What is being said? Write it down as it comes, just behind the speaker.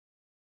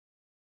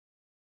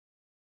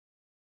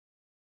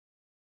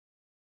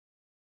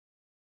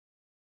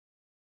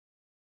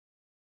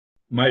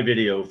My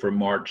video for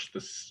March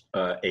the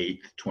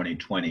 8th,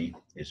 2020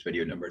 is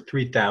video number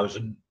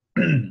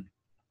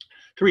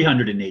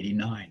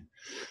 3,389.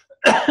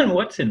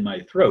 What's in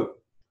my throat?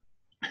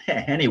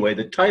 Anyway,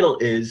 the title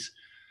is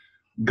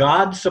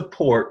God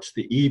Supports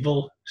the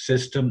Evil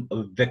System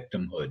of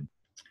Victimhood.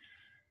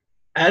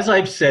 As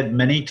I've said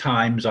many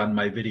times on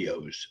my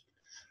videos,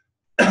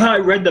 I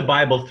read the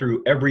Bible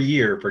through every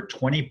year for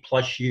 20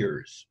 plus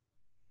years.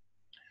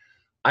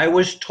 I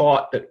was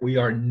taught that we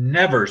are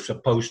never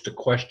supposed to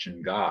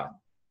question God.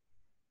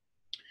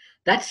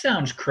 That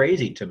sounds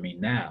crazy to me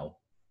now.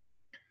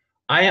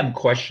 I am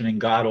questioning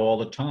God all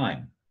the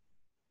time.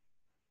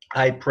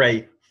 I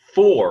pray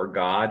for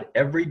God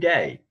every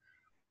day,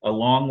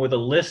 along with a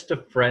list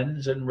of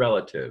friends and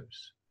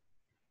relatives.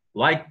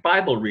 Like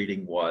Bible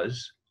reading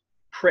was,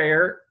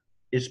 prayer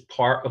is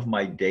part of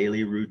my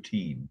daily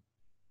routine.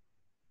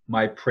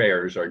 My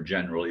prayers are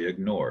generally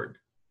ignored.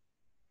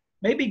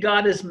 Maybe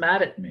God is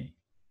mad at me.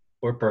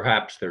 Or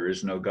perhaps there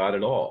is no God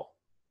at all,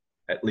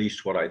 at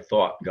least what I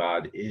thought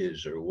God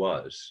is or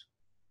was.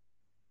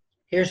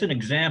 Here's an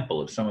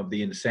example of some of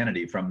the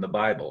insanity from the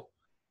Bible.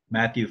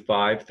 Matthew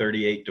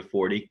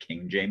 5:38-40,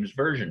 King James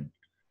Version.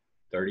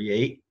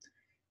 38,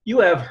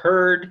 you have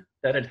heard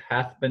that it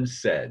hath been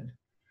said,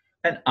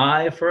 an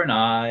eye for an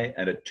eye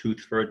and a tooth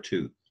for a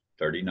tooth.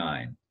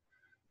 39,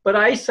 but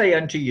I say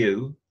unto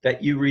you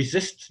that you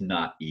resist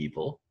not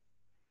evil,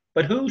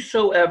 but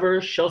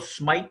whosoever shall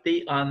smite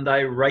thee on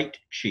thy right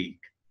cheek,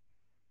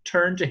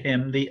 turn to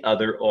him the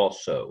other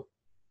also.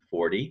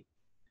 40.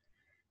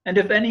 And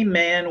if any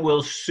man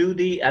will sue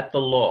thee at the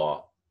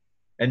law,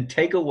 and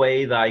take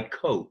away thy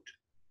coat,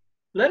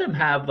 let him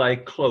have thy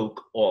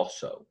cloak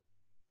also.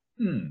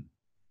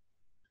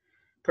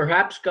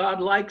 Perhaps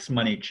God likes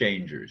money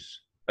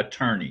changers,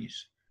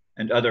 attorneys,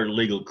 and other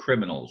legal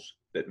criminals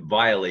that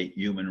violate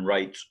human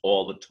rights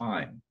all the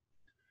time.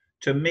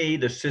 To me,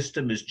 the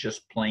system is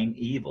just plain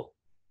evil.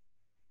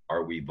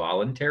 Are we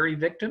voluntary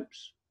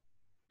victims?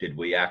 Did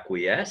we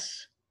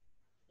acquiesce?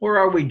 Or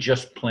are we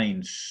just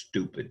plain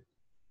stupid?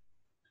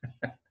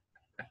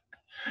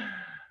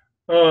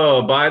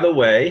 Oh, by the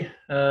way,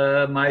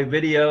 my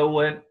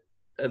video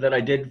that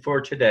I did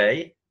for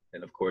today,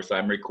 and of course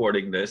I'm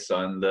recording this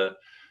on the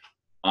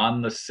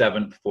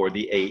 7th for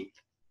the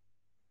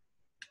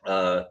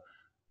 8th,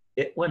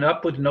 it went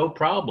up with no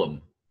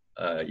problem.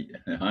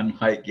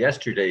 Unlike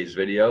yesterday's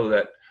video,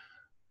 that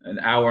an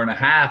hour and a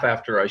half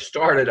after I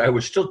started, I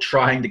was still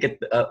trying to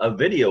get a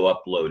video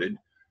uploaded,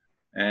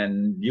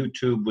 and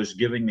YouTube was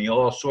giving me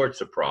all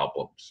sorts of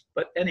problems.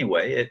 But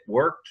anyway, it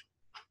worked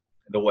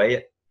the way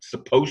it's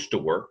supposed to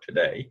work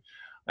today.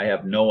 I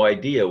have no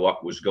idea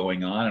what was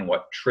going on and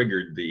what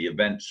triggered the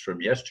events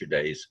from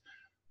yesterday's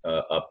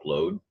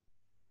upload.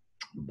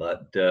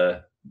 But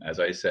as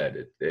I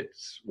said,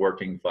 it's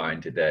working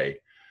fine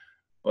today.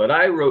 But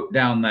I wrote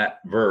down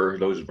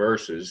those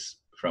verses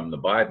from the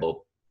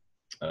Bible,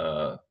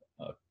 over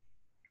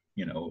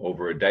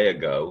a day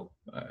ago.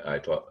 I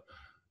thought,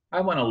 I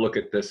want to look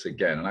at this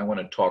again, and I want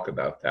to talk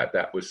about that.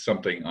 That was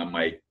something on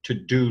my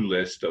to-do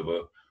list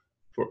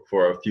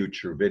for a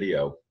future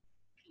video.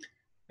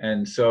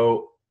 And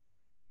so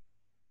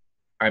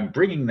I'm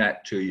bringing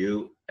that to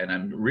you, and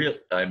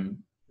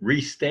I'm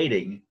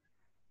restating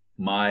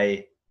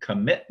my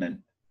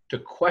commitment to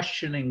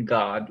questioning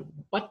God.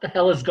 What the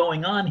hell is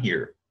going on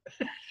here?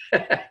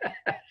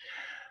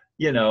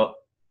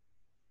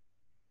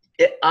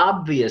 It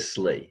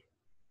obviously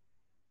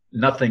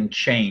nothing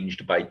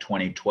changed by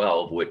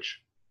 2012, which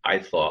I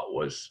thought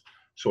was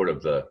sort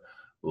of the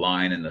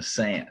line in the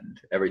sand.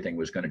 Everything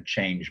was going to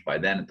change by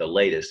then at the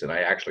latest, and I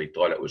actually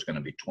thought it was going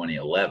to be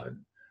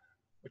 2011,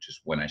 which is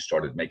when I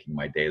started making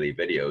my daily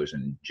videos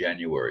in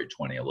January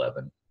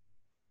 2011.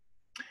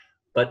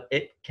 But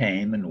it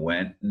came and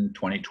went, and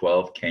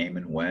 2012 came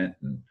and went,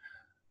 and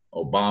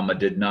Obama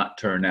did not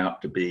turn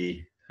out to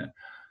be,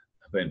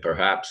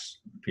 perhaps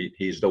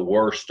he's the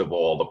worst of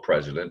all the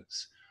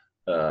presidents.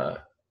 I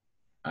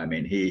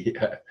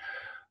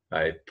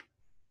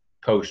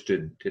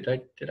posted, did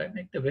I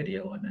make the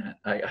video on that?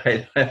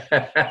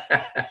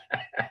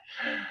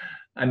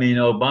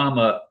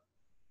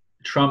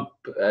 Trump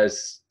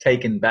has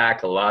taken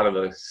back a lot of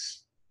the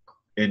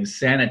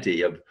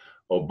insanity of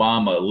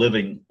Obama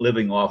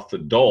living off the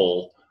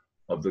dole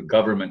of the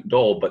government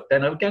dole. But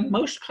then again,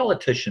 most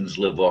politicians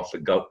live off the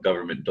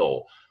government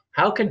dole.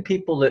 How can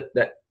people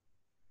that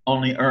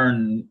only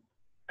earn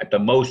at the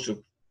most a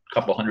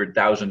couple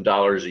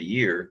 $100,000 a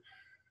year,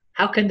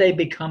 how can they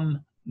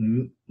become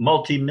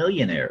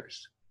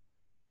multimillionaires?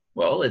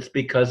 Well, it's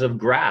because of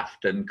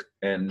graft and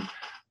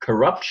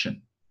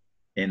corruption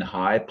in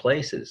high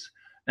places.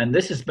 And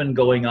this has been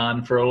going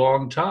on for a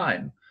long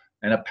time.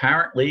 And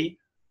apparently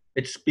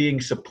it's being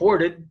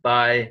supported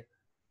by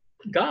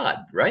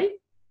God, right?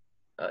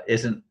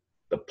 Isn't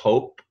the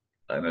Pope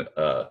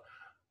a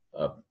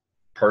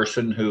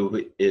person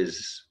who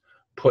is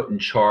put in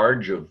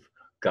charge of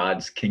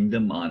God's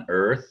kingdom on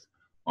earth?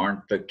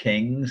 Aren't the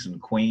kings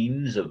and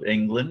queens of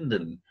England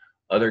and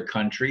other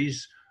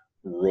countries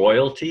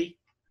royalty?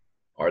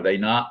 Are they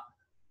not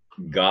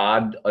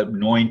God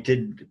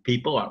anointed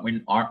people.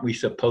 Aren't we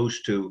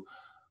supposed to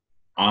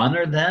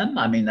honor them?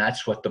 I mean,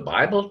 that's what the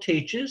Bible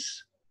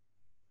teaches.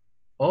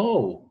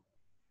 Oh,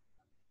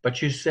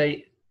 but you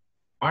say,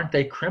 aren't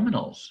they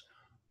criminals?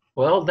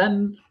 Well,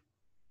 then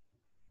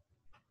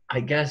I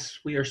guess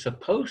we are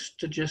supposed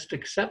to just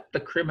accept the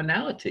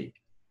criminality,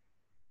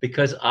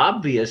 because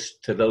obvious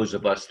to those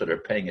of us that are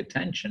paying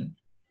attention,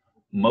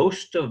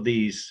 most of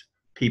these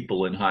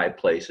people in high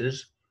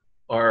places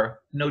are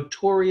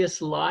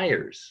notorious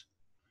liars,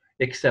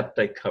 except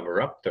they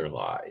cover up their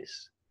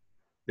lies.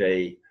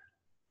 They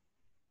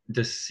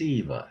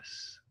deceive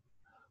us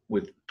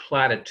with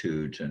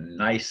platitudes and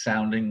nice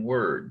sounding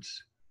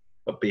words.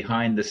 But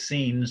behind the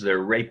scenes, they're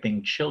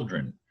raping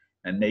children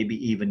and maybe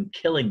even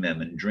killing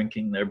them and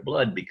drinking their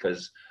blood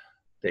because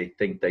they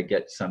think they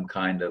get some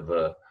kind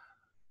of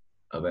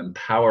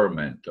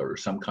empowerment or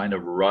some kind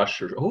of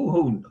rush, or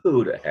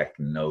who the heck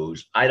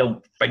knows? I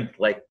don't think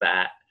like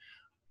that.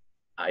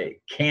 I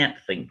can't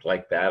think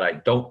like that. I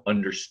don't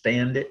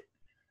understand it.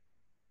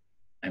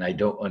 And I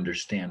don't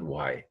understand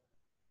why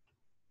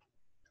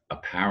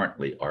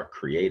apparently our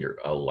creator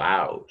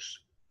allows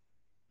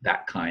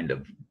that kind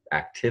of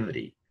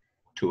activity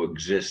to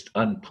exist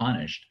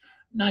unpunished,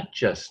 not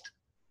just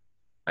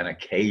an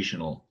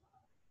occasional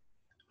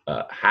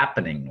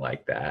happening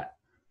like that,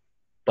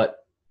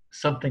 but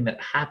something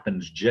that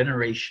happens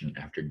generation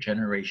after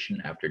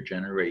generation after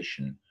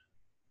generation,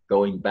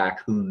 going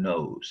back who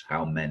knows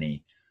how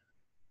many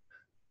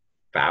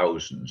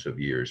thousands of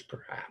years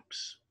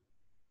perhaps.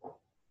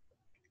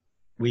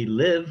 We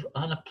live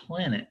on a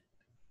planet,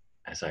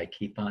 as I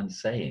keep on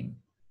saying,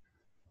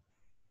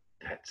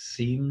 that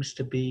seems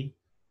to be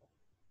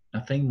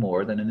nothing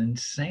more than an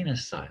insane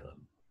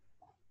asylum.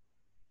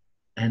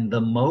 And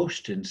the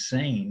most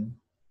insane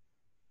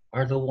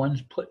are the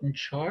ones put in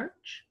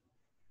charge.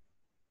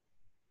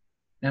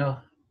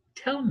 Now,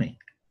 tell me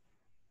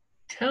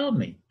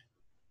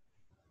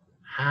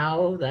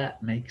how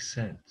that makes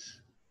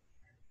sense.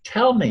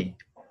 Tell me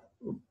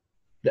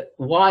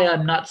why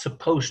I'm not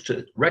supposed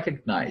to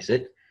recognize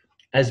it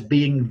as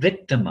being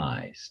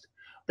victimized.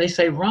 They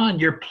say, Ron,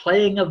 you're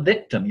playing a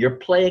victim. You're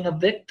playing a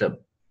victim.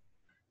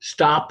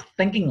 Stop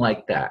thinking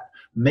like that.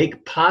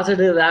 Make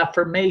positive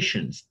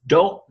affirmations.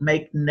 Don't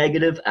make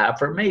negative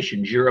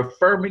affirmations. You're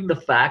affirming the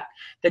fact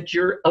that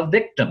you're a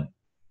victim.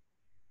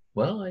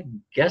 Well, I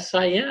guess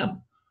I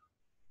am.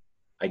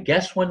 I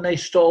guess when they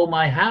stole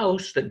my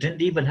house that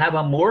didn't even have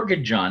a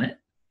mortgage on it,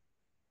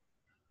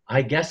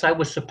 I guess I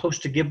was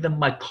supposed to give them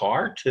my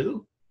car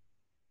too.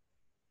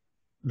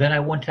 Then I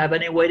wouldn't have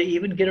any way to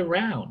even get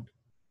around.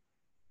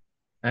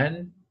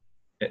 And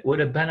it would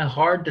have been a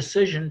hard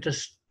decision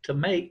to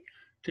make,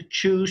 to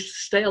choose to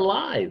stay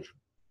alive.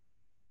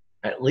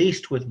 At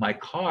least with my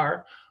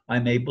car,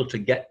 I'm able to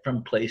get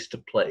from place to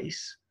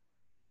place,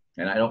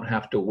 and I don't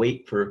have to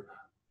wait for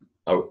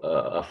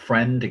a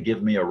friend to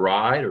give me a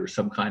ride or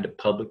some kind of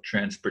public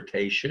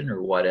transportation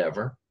or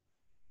whatever.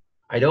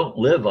 I don't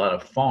live on a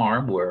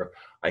farm where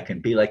I can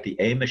be like the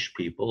Amish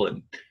people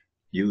and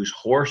use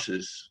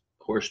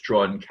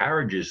horse-drawn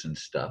carriages and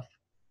stuff.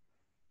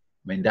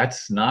 I mean,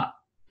 that's not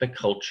the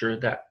culture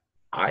that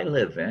I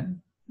live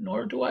in,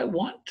 nor do I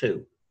want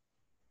to.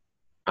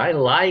 I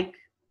like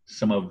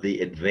some of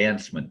the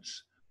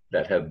advancements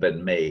that have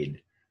been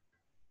made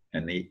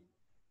and the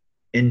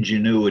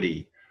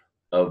ingenuity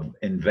of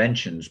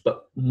inventions,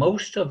 but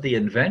most of the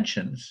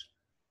inventions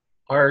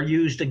are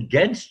used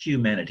against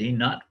humanity,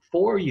 not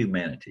for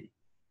humanity.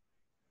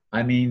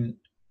 I mean,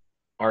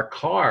 our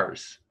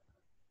cars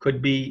could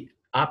be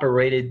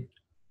operated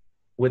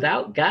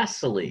without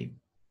gasoline,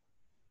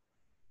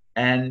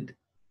 and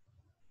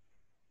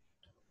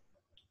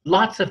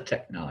lots of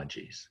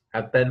technologies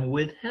have been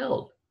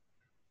withheld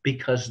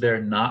because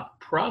they're not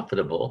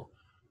profitable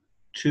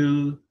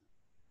to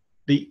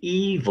the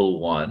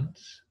evil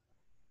ones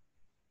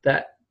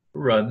that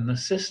run the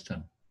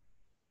system.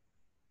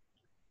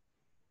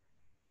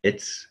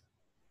 It's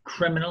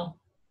criminal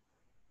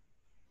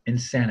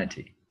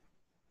insanity.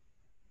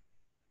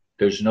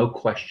 There's no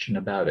question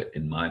about it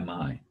in my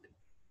mind.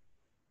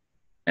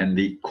 And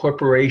the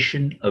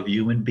incorporation of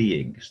human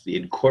beings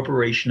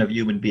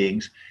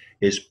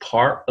is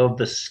part of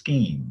the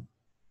scheme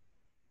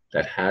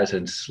that has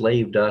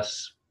enslaved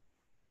us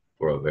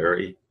for a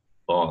very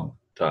long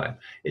time.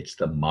 It's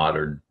the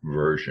modern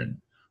version,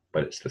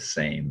 but it's the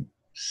same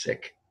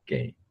sick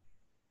game.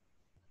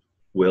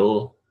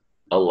 Will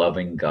a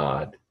loving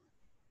God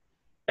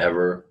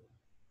ever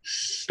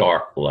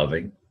start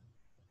loving?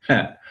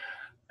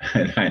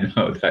 And I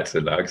know that's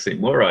an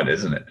oxymoron,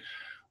 isn't it?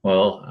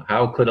 Well,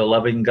 how could a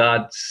loving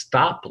God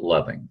stop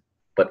loving?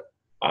 But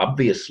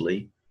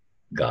obviously,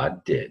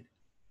 God did.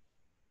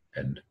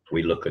 And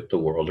we look at the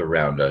world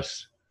around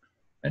us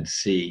and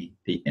see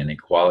the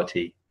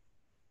inequality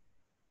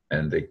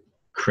and the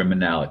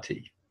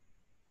criminality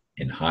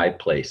in high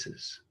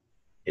places.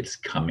 It's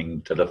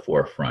coming to the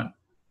forefront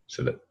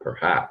so that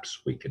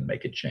perhaps we can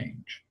make a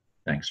change.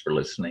 Thanks for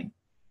listening.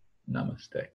 Namaste.